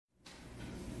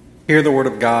Hear the word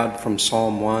of God from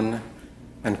Psalm 1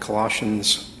 and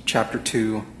Colossians chapter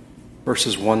 2,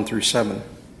 verses 1 through 7.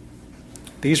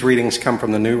 These readings come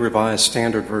from the New Revised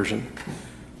Standard Version.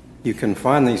 You can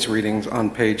find these readings on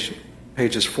pages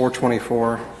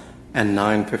 424 and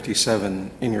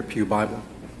 957 in your Pew Bible.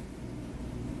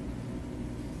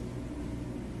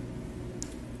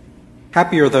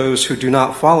 Happy are those who do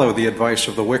not follow the advice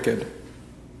of the wicked,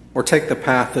 or take the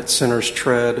path that sinners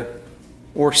tread,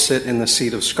 or sit in the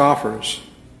seat of scoffers,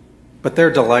 but their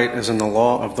delight is in the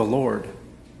law of the Lord,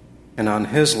 and on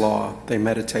his law they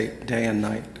meditate day and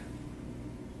night.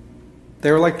 They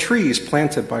are like trees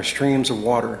planted by streams of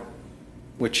water,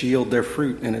 which yield their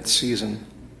fruit in its season,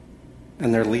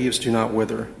 and their leaves do not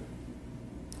wither.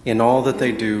 In all that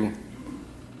they do,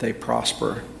 they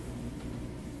prosper.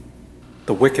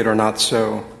 The wicked are not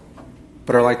so,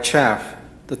 but are like chaff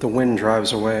that the wind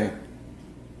drives away.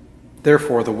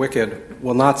 Therefore the wicked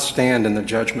will not stand in the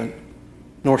judgment,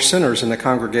 nor sinners in the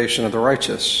congregation of the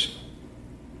righteous.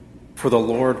 For the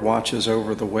Lord watches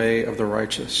over the way of the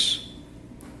righteous,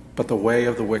 but the way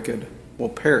of the wicked will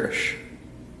perish.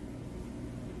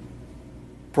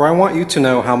 For I want you to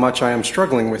know how much I am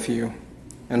struggling with you,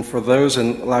 and for those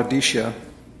in Laodicea,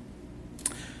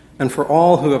 and for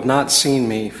all who have not seen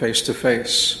me face to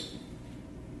face.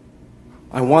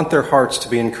 I want their hearts to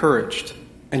be encouraged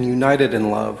and united in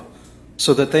love,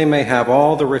 so that they may have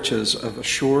all the riches of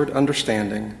assured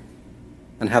understanding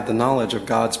and have the knowledge of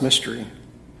God's mystery,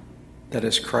 that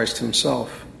is Christ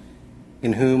himself,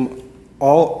 in whom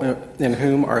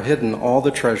are hidden all the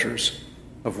treasures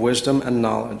of wisdom and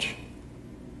knowledge.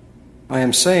 I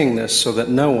am saying this so that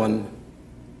no one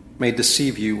may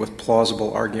deceive you with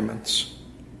plausible arguments.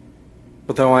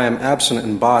 But though I am absent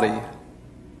in body,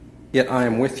 yet I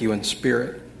am with you in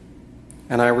spirit,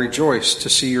 and I rejoice to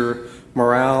see your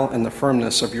morale and the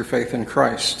firmness of your faith in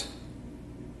Christ.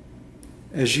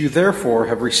 As you therefore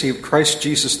have received Christ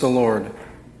Jesus the Lord,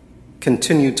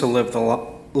 continue to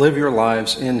live your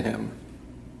lives in him,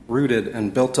 rooted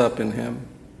and built up in him,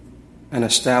 and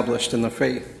established in the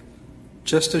faith,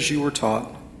 just as you were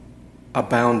taught,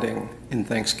 abounding in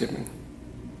thanksgiving.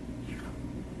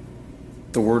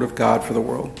 The word of God for the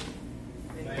world.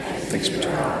 Thanks be to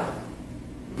God.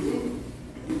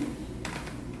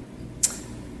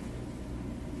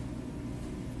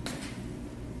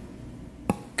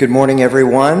 Good morning,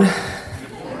 everyone.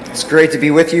 It's great to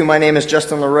be with you. My name is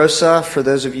Justin LaRosa. For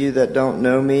those of you that don't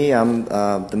know me, I'm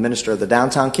the minister of the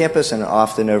downtown campus and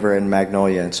often over in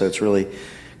Magnolia. And so I'm really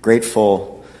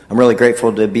grateful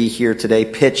to be here today,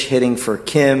 pitch hitting for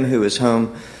Kim, who is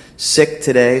home sick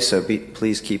today. So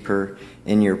please keep her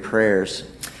in your prayers.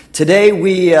 Today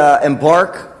we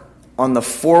embark on the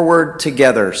Forward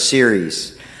Together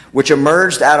series, which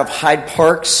emerged out of Hyde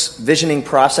Park's visioning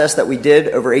process that we did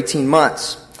over 18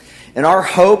 months. And our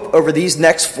hope over these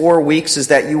next 4 weeks is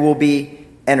that you will be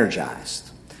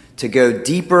energized to go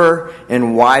deeper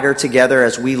and wider together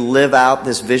as we live out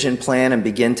this vision plan and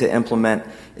begin to implement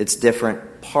its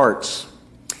different parts.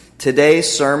 Today's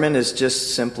sermon is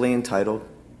just simply entitled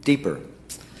Deeper.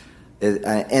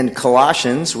 And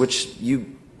Colossians, which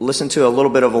you listen to a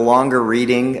little bit of a longer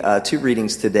reading, 2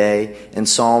 readings today, and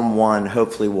Psalm 1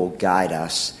 hopefully will guide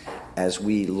us as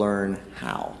we learn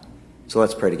how. So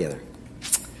let's pray together.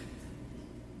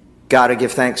 God, I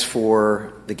give thanks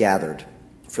for the gathered,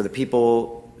 for the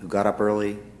people who got up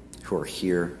early, who are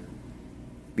here.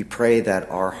 We pray that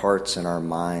our hearts and our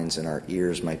minds and our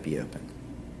ears might be open.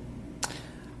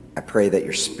 I pray that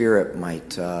your Spirit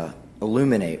might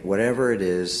illuminate whatever it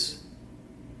is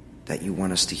that you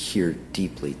want us to hear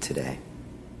deeply today.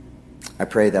 I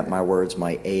pray that my words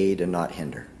might aid and not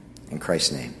hinder. In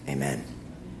Christ's name, amen.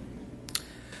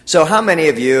 So how many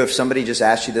of you, if somebody just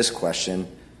asked you this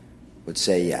question, would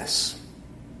say yes?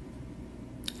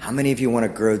 How many of you want to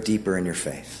grow deeper in your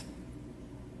faith?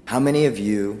 How many of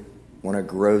you want to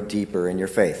grow deeper in your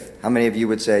faith? How many of you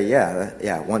would say,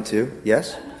 yeah, want to?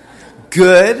 Yes?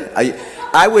 Good.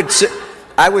 I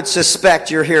would suspect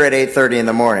you're here at 8:30 in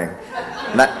the morning.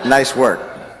 Nice work.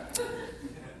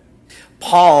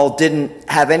 Paul didn't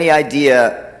have any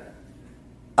idea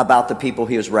about the people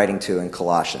he was writing to in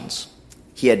Colossians.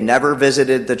 He had never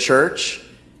visited the church.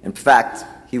 In fact,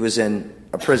 he was in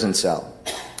a prison cell.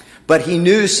 But he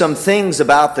knew some things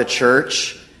about the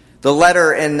church. The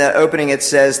letter in the opening, it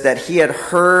says that he had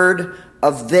heard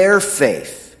of their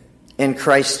faith in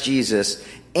Christ Jesus,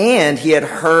 and he had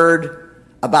heard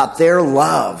about their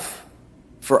love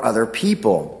for other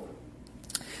people.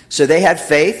 So they had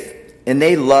faith, and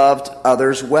they loved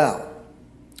others well.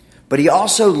 But he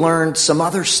also learned some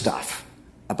other stuff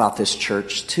about this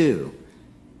church too.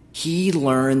 He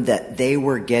learned that they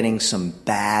were getting some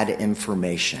bad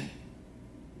information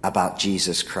about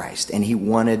Jesus Christ, and he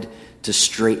wanted to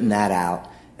straighten that out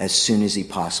as soon as he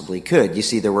possibly could. You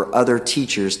see, there were other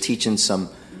teachers teaching some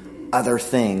other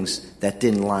things that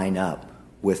didn't line up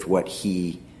with what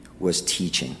he was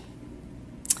teaching.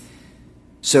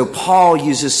 So Paul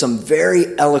uses some very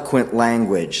eloquent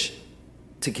language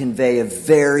to convey a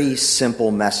very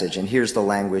simple message, and here's the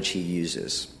language he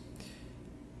uses.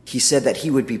 He said that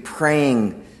he would be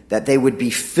praying that they would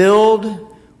be filled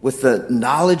with the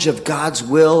knowledge of God's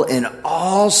will and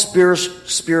all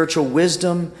spiritual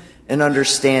wisdom and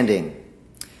understanding,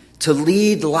 to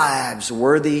lead lives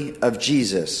worthy of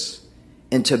Jesus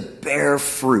and to bear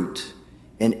fruit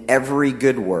in every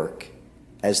good work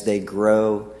as they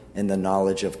grow in the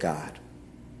knowledge of God.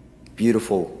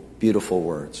 Beautiful, beautiful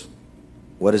words.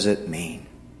 What does it mean?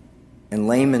 In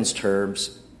layman's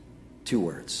terms, 2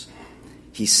 words.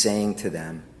 He's saying to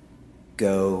them,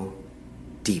 go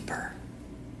deeper.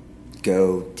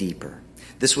 Go deeper.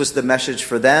 This was the message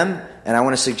for them, and I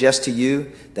want to suggest to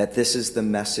you that this is the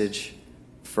message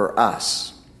for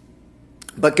us.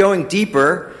 But going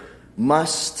deeper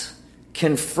must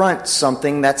confront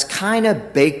something that's kind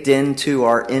of baked into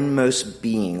our inmost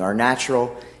being, our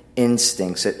natural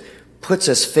instincts. It puts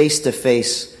us face to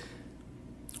face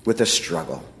with a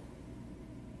struggle.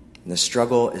 And the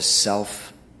struggle is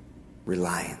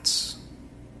self-reliance.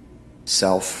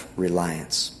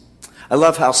 Self-reliance. I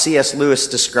love how C.S. Lewis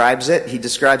describes it. He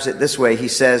describes it this way. He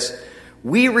says,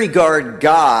 we regard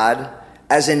God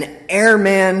as an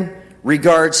airman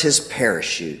regards his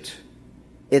parachute.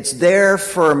 It's there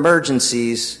for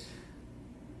emergencies,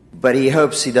 but he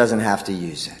hopes he doesn't have to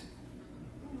use it.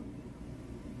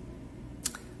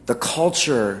 The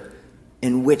culture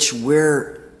in which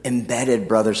we're embedded,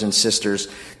 brothers and sisters,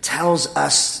 tells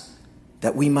us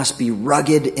that we must be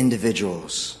rugged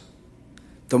individuals.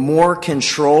 The more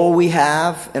control we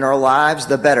have in our lives,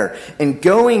 the better. And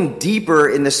going deeper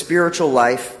in the spiritual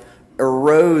life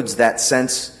erodes that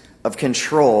sense of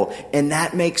control. And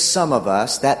that makes some of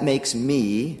us, that makes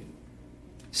me,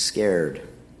 scared.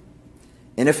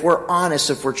 And if we're honest,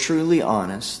 if we're truly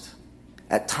honest,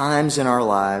 at times in our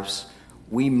lives,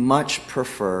 we much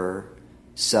prefer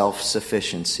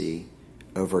self-sufficiency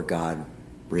over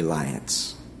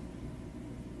God-reliance.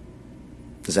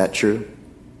 Is that true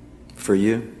for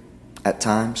you at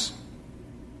times?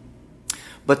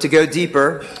 But to go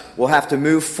deeper, we'll have to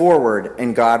move forward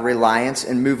in God-reliance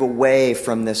and move away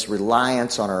from this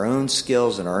reliance on our own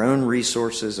skills and our own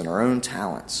resources and our own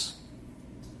talents.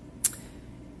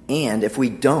 And if we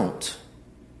don't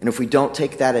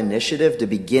take that initiative to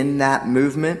begin that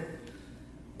movement,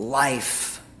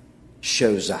 life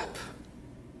shows up.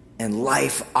 And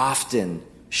life often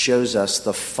shows us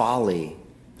the folly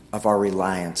of our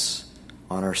reliance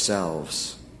on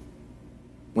ourselves.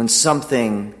 When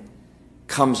something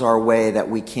comes our way that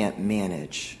we can't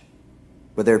manage,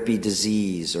 whether it be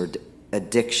disease or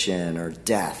addiction or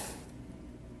death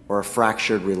or a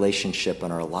fractured relationship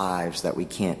in our lives that we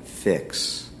can't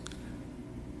fix,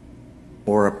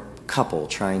 or a couple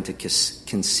trying to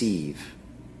conceive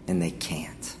and they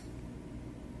can't,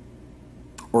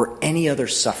 or any other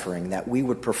suffering that we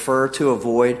would prefer to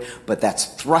avoid but that's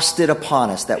thrusted upon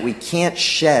us that we can't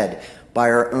shed by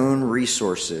our own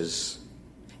resources,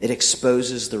 it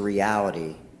exposes the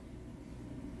reality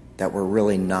that we're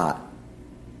really not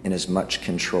in as much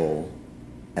control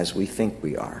as we think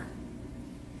we are.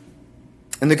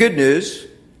 And the good news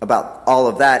about all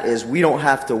of that is we don't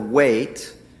have to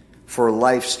wait for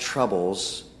life's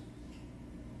troubles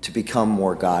to become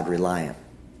more God-reliant.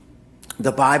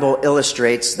 The Bible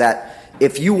illustrates that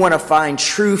if you want to find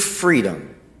true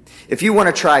freedom, if you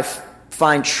want to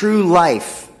find true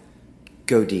life,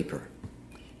 go deeper.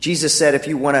 Jesus said if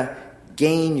you want to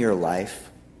gain your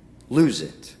life, lose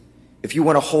it. If you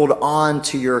want to hold on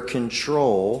to your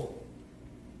control,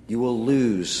 you will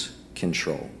lose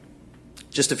control.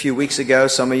 Just a few weeks ago,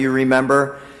 some of you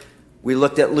remember, we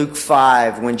looked at Luke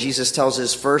 5 when Jesus tells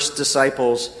his first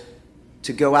disciples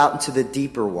to go out into the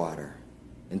deeper water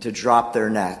and to drop their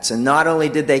nets. And not only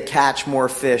did they catch more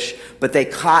fish, but they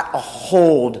caught a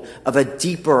hold of a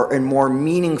deeper and more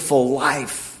meaningful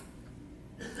life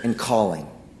and calling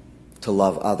to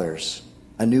love others,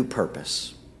 a new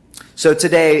purpose. So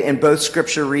today, in both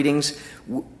scripture readings,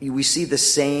 we see the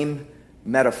same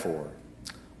metaphor.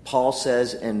 Paul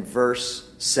says in verse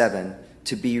 7,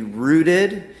 to be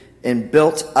rooted and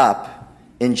built up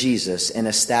in Jesus and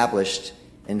established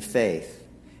in faith.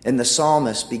 And the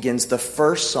psalmist begins the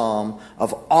first psalm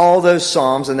of all those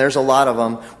psalms, and there's a lot of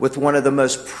them, with one of the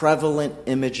most prevalent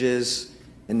images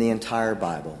in the entire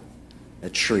Bible, a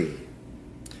tree.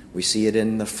 We see it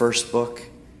in the first book,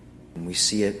 and we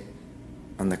see it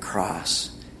on the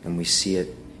cross, and we see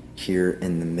it here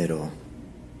in the middle.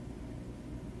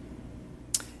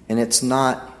 And it's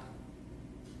not,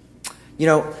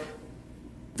 the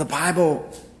Bible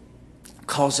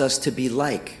calls us to be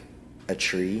like a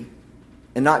tree,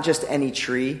 and not just any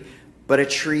tree, but a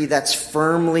tree that's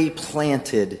firmly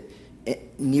planted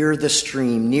near the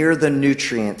stream, near the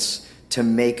nutrients to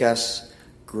make us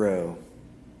grow.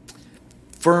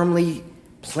 Firmly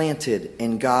planted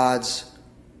in God's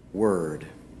Word.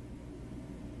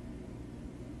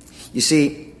 You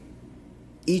see,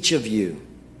 each of you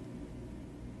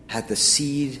had the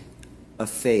seed of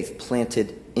faith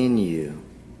planted in you.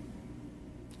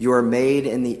 You are made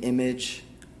in the image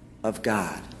of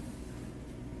God.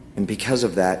 And because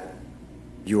of that,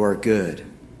 you are good.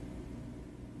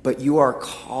 But you are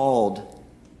called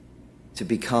to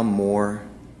become more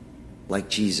like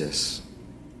Jesus.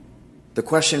 The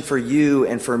question for you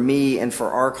and for me and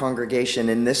for our congregation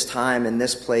in this time, in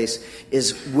this place,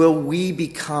 is will we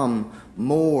become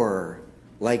more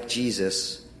like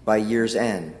Jesus by year's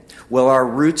end? Will our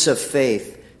roots of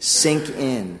faith sink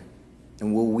in?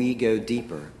 And will we go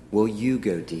deeper? Will you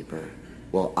go deeper?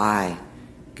 Will I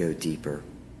go deeper?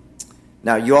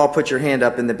 Now, you all put your hand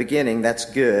up in the beginning. That's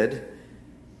good.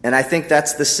 And I think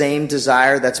that's the same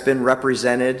desire that's been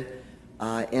represented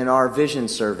in our vision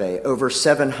survey. Over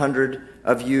 700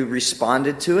 of you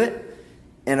responded to it,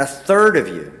 and a third of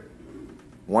you,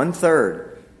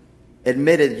 1/3,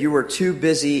 admitted you were too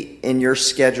busy in your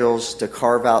schedules to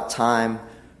carve out time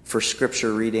for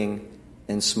scripture reading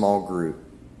in small group.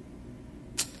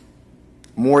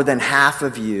 More than half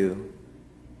of you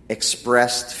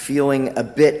expressed feeling a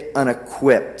bit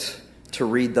unequipped to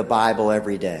read the Bible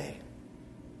every day.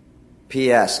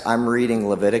 P.S. I'm reading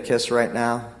Leviticus right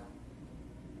now.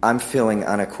 I'm feeling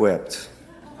unequipped.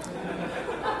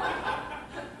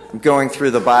 I'm going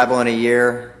through the Bible in a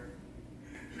year.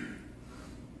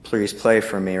 Please pray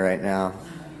for me right now.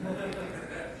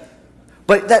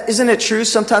 But isn't it true?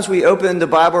 Sometimes we open the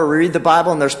Bible or read the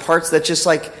Bible and there's parts that just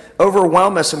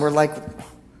overwhelm us and we're like,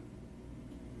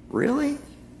 really?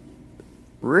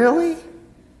 Really?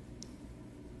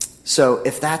 So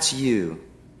if that's you,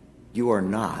 you are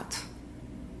not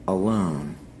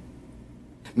alone.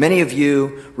 Many of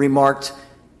you remarked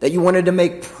that you wanted to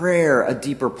make prayer a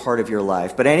deeper part of your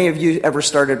life. But any of you ever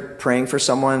started praying for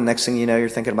someone, and next thing you know, you're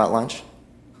thinking about lunch?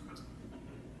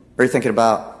 Or you're thinking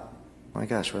about, oh my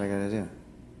gosh, what I got to do?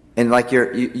 And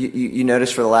you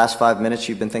notice for the last 5 minutes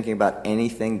you've been thinking about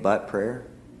anything but prayer?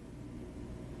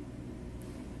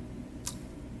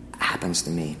 It happens to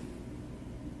me.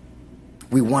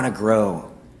 We want to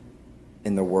grow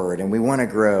in the Word, and we want to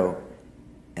grow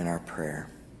in our prayer.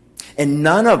 And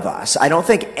none of us, I don't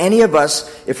think any of us,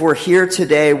 if we're here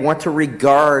today, want to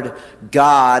regard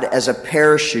God as a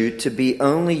parachute to be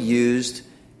only used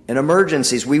in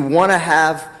emergencies. We want to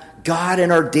have God in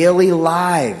our daily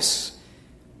lives.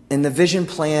 And the vision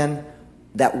plan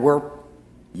that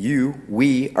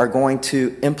we are going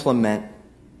to implement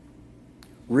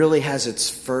really has its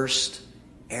first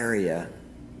area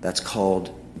that's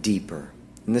called deeper.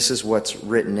 And this is what's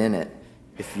written in it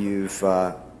if you've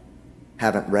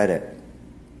haven't read it.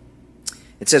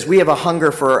 It says, we have a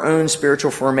hunger for our own spiritual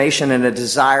formation and a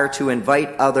desire to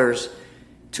invite others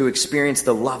to experience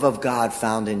the love of God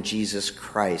found in Jesus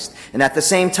Christ. And at the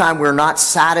same time, we're not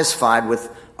satisfied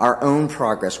with our own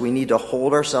progress. We need to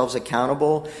hold ourselves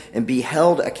accountable and be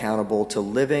held accountable to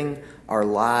living our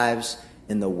lives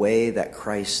in the way that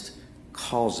Christ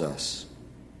calls us.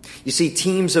 You see,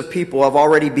 teams of people have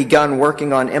already begun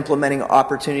working on implementing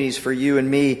opportunities for you and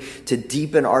me to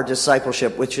deepen our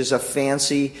discipleship, which is a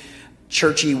fancy,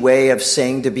 churchy way of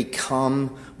saying to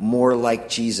become more like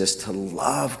Jesus, to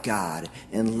love God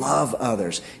and love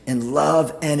others and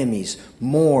love enemies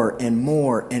more and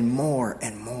more and more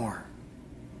and more.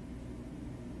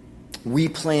 We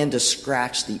plan to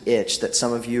scratch the itch that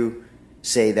some of you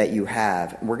say that you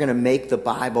have. We're going to make the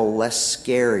Bible less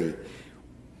scary,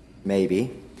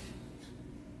 maybe.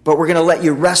 But we're going to let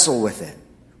you wrestle with it.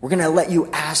 We're going to let you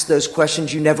ask those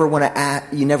questions you never wanted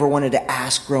to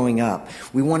ask growing up.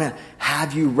 We want to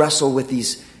have you wrestle with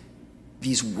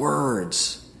these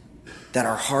words that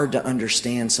are hard to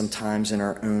understand sometimes in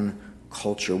our own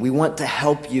culture. We want to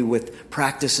help you with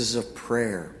practices of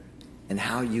prayer and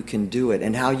how you can do it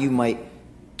and how you might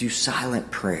do silent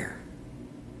prayer.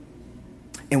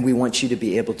 And we want you to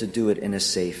be able to do it in a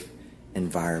safe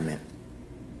environment.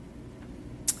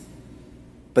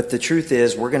 But the truth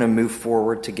is, we're going to move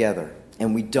forward together,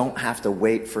 and we don't have to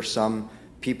wait for some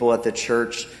people at the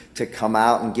church to come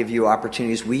out and give you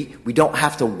opportunities. We don't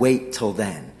have to wait till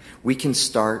then. We can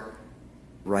start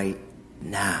right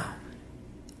now.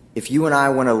 If you and I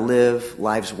want to live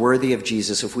lives worthy of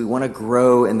Jesus, if we want to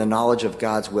grow in the knowledge of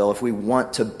God's will, if we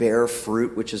want to bear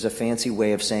fruit, which is a fancy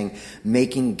way of saying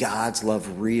making God's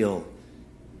love real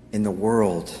in the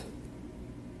world,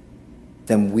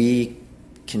 then we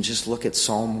can just look at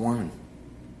Psalm 1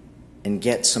 and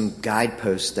get some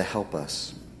guideposts to help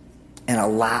us and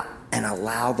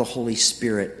allow the Holy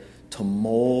Spirit to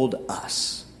mold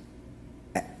us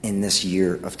in this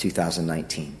year of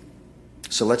 2019.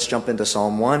 So let's jump into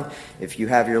Psalm 1. If you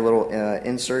have your little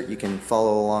insert, you can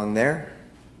follow along there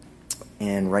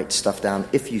and write stuff down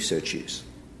if you so choose.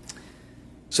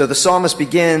 So the psalmist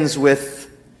begins with,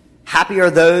 "Happy are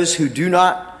those who do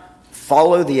not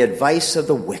follow the advice of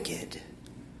the wicked,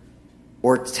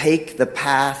 or take the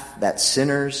path that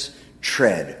sinners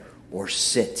tread, or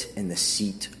sit in the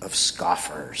seat of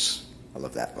scoffers." I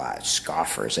love that line,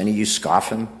 scoffers. Any of you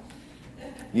scoffing?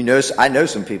 You know, I know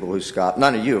some people who scoff.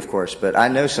 None of you, of course, but I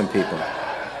know some people.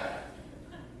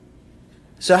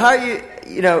 So how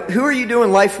are who are you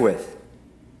doing life with?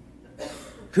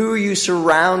 Who are you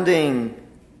surrounding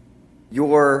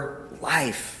your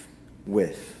life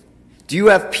with? Do you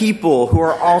have people who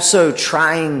are also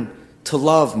trying to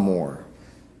love more?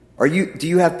 Do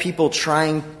you have people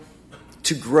trying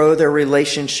to grow their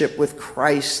relationship with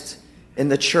Christ in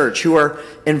the church, who are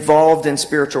involved in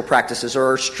spiritual practices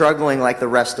or are struggling like the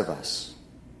rest of us?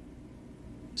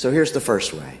 So here's the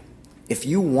first way. If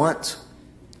you want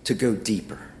to go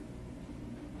deeper,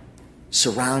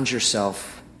 surround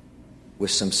yourself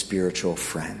with some spiritual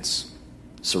friends.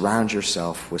 Surround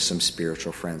yourself with some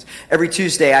spiritual friends. Every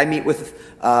Tuesday I meet with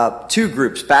two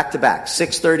groups back to back,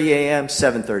 6:30 a.m.,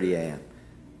 7:30 a.m.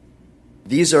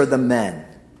 These are the men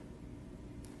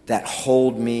that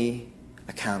hold me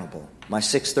accountable. My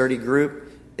 6:30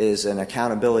 group is an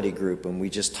accountability group, and we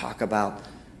just talk about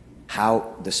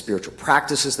how the spiritual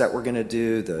practices that we're going to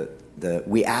do.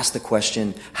 We ask the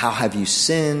question, how have you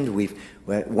sinned?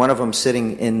 One of them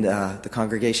sitting in the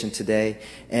congregation today,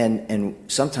 and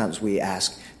sometimes we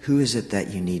ask, who is it that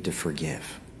you need to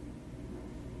forgive?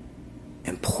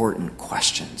 Important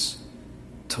questions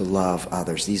to love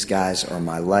others. These guys are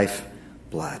my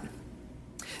lifeblood.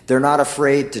 They're not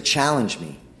afraid to challenge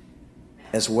me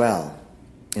as well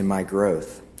in my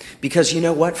growth. Because you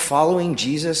know what? Following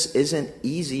Jesus isn't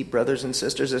easy, brothers and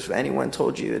sisters. If anyone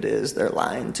told you it is, they're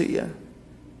lying to you.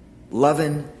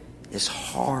 Loving is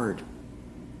hard.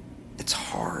 It's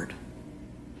hard.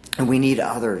 And we need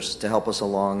others to help us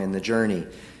along in the journey.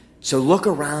 So look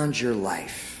around your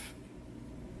life.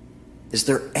 Is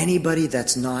there anybody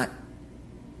that's not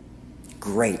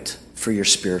great for your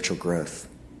spiritual growth?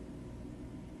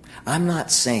 I'm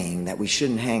not saying that we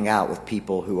shouldn't hang out with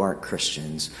people who aren't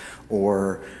Christians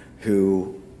or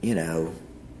who,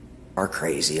 are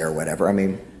crazy or whatever. I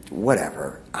mean,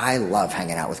 whatever. I love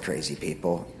hanging out with crazy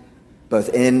people, both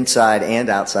inside and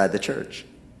outside the church.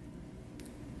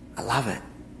 I love it.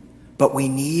 But we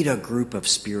need a group of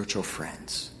spiritual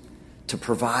friends to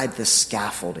provide the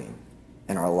scaffolding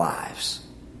in our lives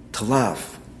to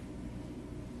love.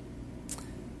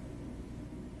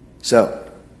 So,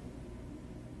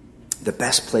 the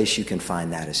best place you can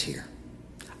find that is here.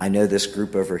 I know this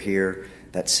group over here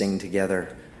that sing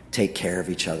together take care of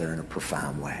each other in a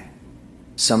profound way.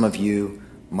 Some of you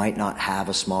might not have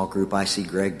a small group. I see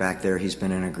Greg back there. He's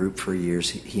been in a group for years.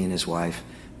 He and his wife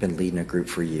have been leading a group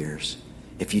for years.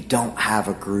 If you don't have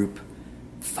a group,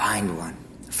 find one.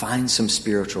 Find some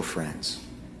spiritual friends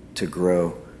to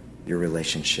grow your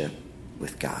relationship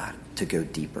with God, to go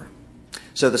deeper.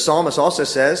 So the psalmist also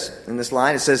says, in this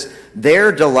line, it says,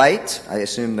 their delight, I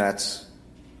assume that's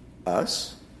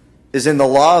us, is in the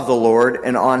law of the Lord,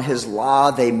 and on his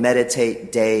law they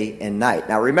meditate day and night.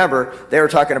 Now remember, they were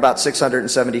talking about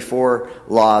 674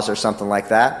 laws or something like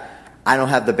that. I don't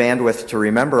have the bandwidth to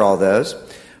remember all those.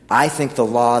 I think the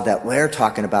law that we're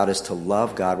talking about is to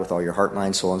love God with all your heart,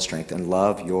 mind, soul, and strength, and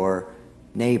love your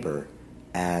neighbor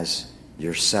as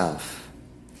yourself.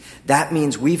 That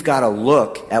means we've got to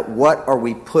look at what are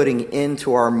we putting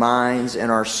into our minds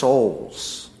and our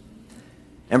souls.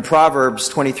 In Proverbs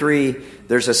 23,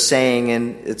 there's a saying,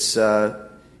 and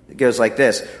it goes like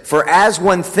this: for as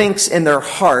one thinks in their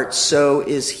heart, so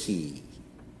is he.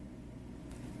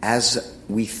 As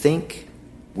we think,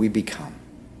 we become.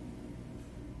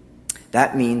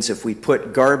 That means if we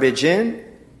put garbage in,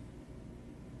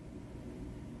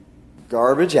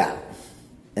 garbage out.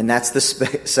 And that's the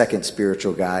second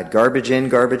spiritual guide. Garbage in,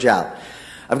 garbage out.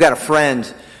 I've got a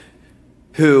friend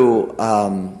who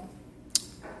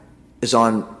is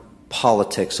on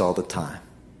politics all the time.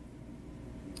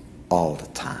 all the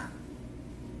time.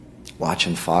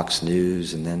 Watching Fox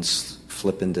News and then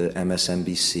flipping to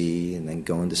MSNBC and then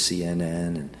going to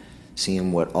CNN and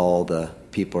seeing what all the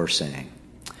people are saying.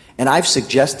 And I've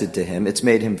suggested to him, it's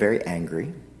made him very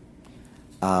angry.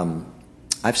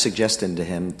 I've suggested to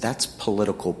him, that's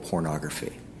political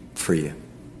pornography for you.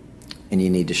 And you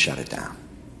need to shut it down.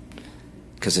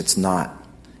 Because it's not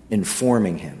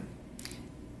informing him.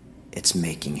 It's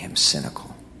making him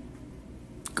cynical.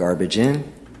 Garbage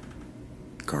in,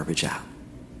 garbage out.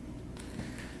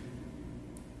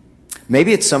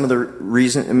 Maybe it's some of the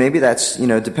reason, maybe that's,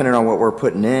 depending on what we're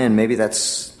putting in, maybe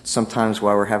that's sometimes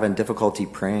why we're having difficulty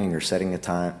praying or setting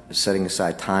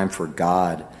aside time for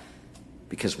God,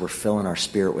 because we're filling our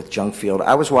spirit with junk fuel.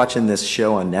 I was watching this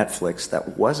show on Netflix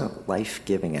that wasn't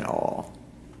life-giving at all,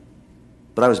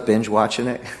 but I was binge watching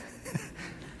it.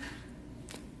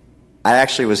 I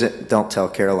actually don't tell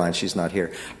Caroline, she's not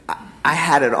here. I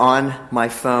had it on my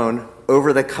phone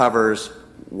over the covers,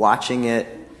 watching it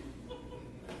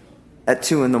at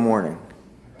 2 a.m.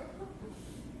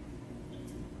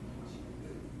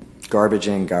 Garbage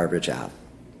in, garbage out.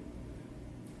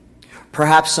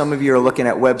 Perhaps some of you are looking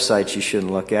at websites you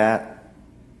shouldn't look at.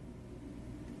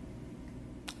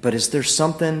 But is there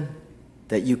something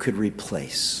that you could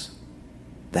replace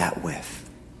that with?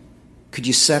 Could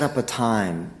you set up a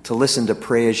time to listen to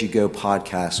Pray As You Go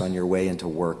podcasts on your way into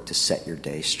work to set your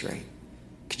day straight?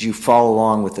 Could you follow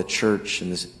along with the church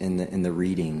in the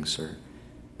readings? Or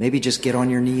maybe just get on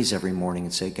your knees every morning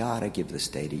and say, God, I give this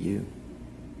day to you.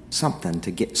 Something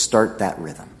to start that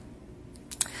rhythm.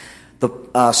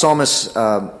 The psalmist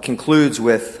concludes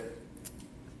with,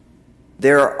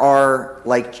 they are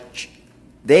like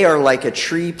a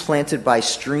tree planted by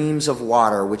streams of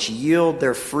water, which yield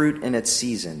their fruit in its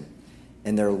season,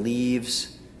 and their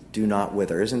leaves do not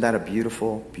wither. Isn't that a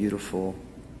beautiful, beautiful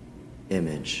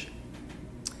image?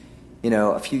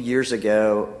 A few years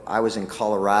ago, I was in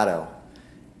Colorado,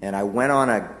 and I went on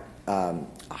a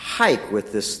hike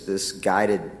with this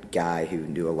guided guy who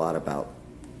knew a lot about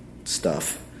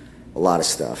a lot of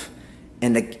stuff.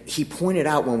 And he pointed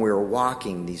out when we were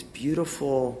walking these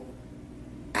beautiful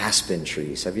aspen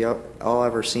trees. Have you all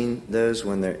ever seen those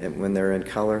when they're in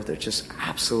color? They're just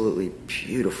absolutely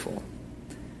beautiful.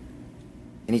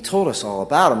 And he told us all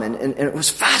about them, and it was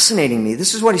fascinating me.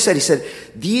 This is what he said. He said,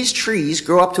 these trees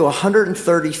grow up to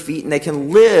 130 feet, and they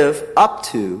can live up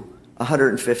to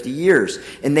 150 years.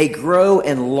 And they grow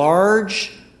in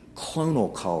large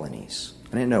clonal colonies.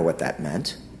 I didn't know what that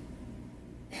meant,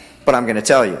 but I'm going to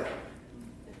tell you.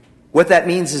 What that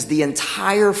means is the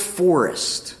entire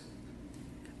forest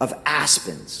of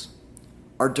aspens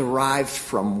are derived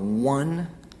from one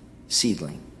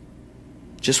seedling.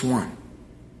 Just one.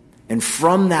 And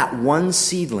from that one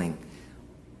seedling,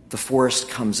 the forest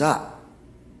comes up.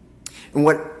 And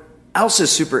what else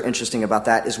is super interesting about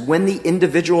that is when the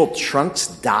individual trunks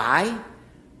die,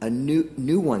 a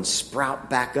new ones sprout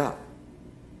back up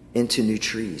into new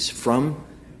trees from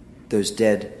those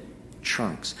dead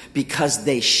trunks, because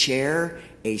they share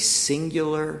a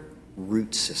singular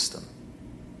root system.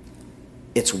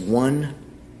 It's one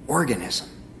organism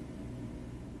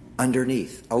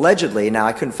underneath. Allegedly, now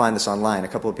I couldn't find this online, a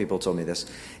couple of people told me this,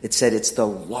 it said it's the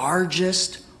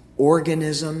largest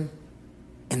organism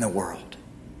in the world,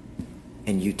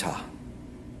 in Utah.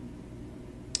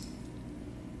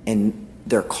 And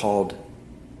they're called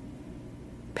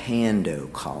Pando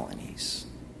colonies.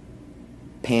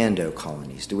 Pando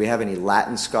colonies. Do we have any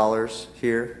Latin scholars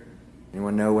here?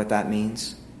 Anyone know what that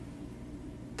means?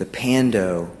 The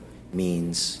Pando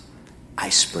means I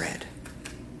spread.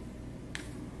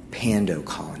 Pando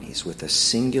colonies with a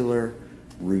singular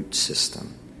root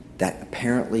system that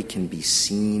apparently can be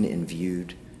seen and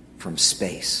viewed from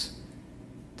space.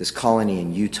 This colony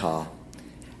in Utah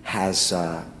has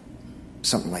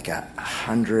something like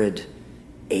 100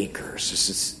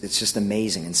 acres. It's just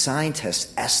amazing. And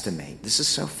scientists estimate, this is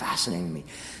so fascinating to me,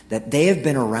 that they have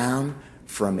been around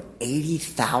from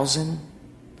 80,000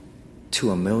 to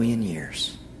 1 million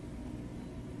years.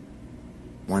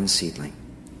 One seedling.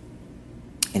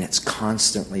 And it's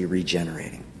constantly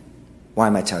regenerating. Why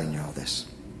am I telling you all this?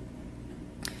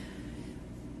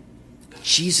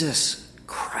 Jesus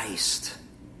Christ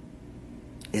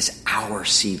is our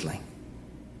seedling.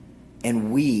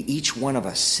 And we, each one of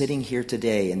us sitting here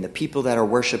today, and the people that are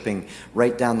worshiping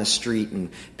right down the street, and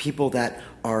people that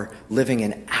are living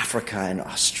in Africa and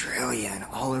Australia and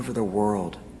all over the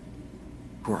world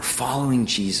who are following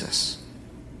Jesus,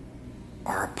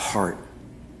 are a part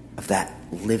of that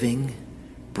living,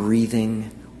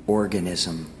 breathing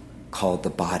organism called the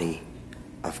body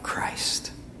of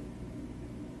Christ.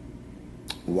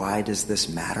 Why does this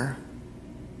matter?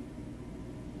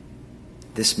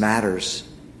 This matters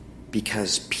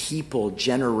because people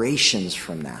generations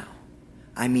from now,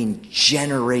 I mean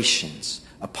generations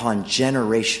upon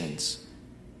generations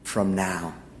from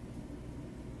now,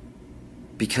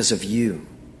 because of you,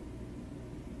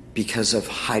 because of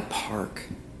Hyde Park,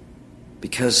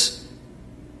 because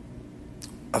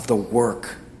of the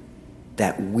work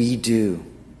that we do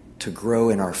to grow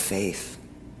in our faith,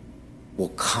 will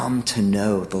come to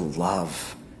know the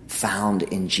love found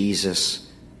in Jesus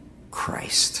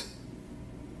Christ.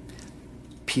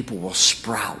 People will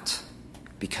sprout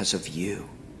because of you,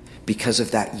 because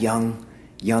of that young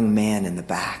man in the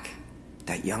back,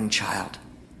 that young child.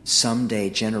 Someday,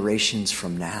 generations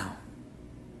from now,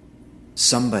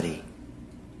 somebody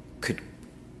could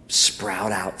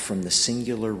sprout out from the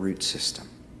singular root system.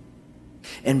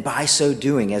 And by so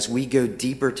doing, as we go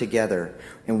deeper together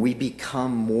and we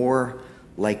become more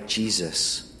like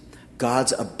Jesus,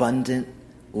 God's abundant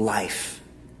life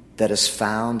that is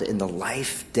found in the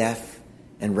life, death,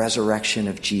 and resurrection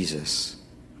of Jesus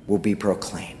will be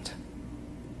proclaimed.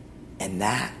 And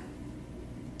that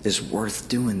is worth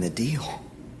doing the deal.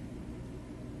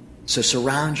 So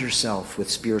surround yourself with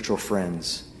spiritual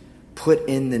friends. Put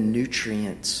in the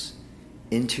nutrients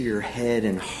into your head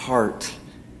and heart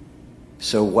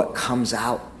so what comes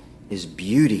out is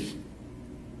beauty.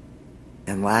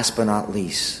 And last but not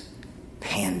least,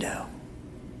 Pando.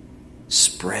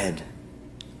 Spread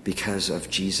because of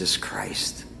Jesus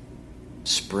Christ.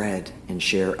 Spread and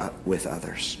share with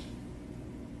others.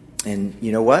 And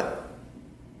you know what?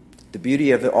 The beauty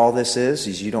of all this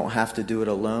is you don't have to do it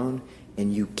alone,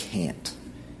 and you can't.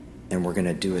 And we're going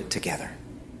to do it together.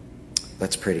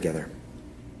 Let's pray together.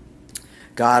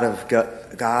 God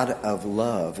of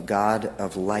love, God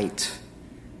of light,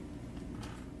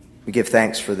 we give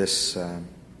thanks for this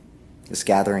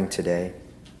gathering today.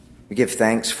 We give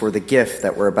thanks for the gift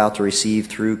that we're about to receive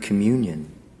through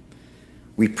communion.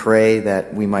 We pray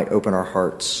that we might open our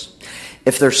hearts.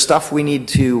 If there's stuff we need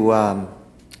to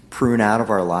prune out of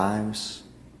our lives,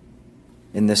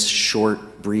 in this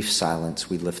short, brief silence,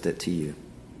 we lift it to you.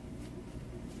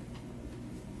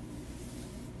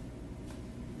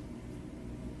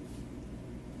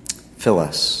 Fill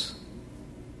us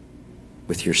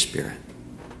with your Spirit.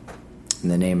 In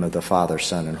the name of the Father,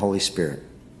 Son, and Holy Spirit,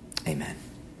 amen.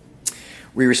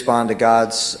 We respond to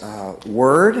God's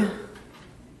word,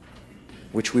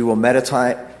 which we will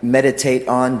meditate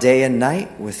on day and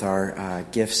night with our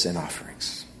gifts and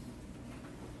offerings.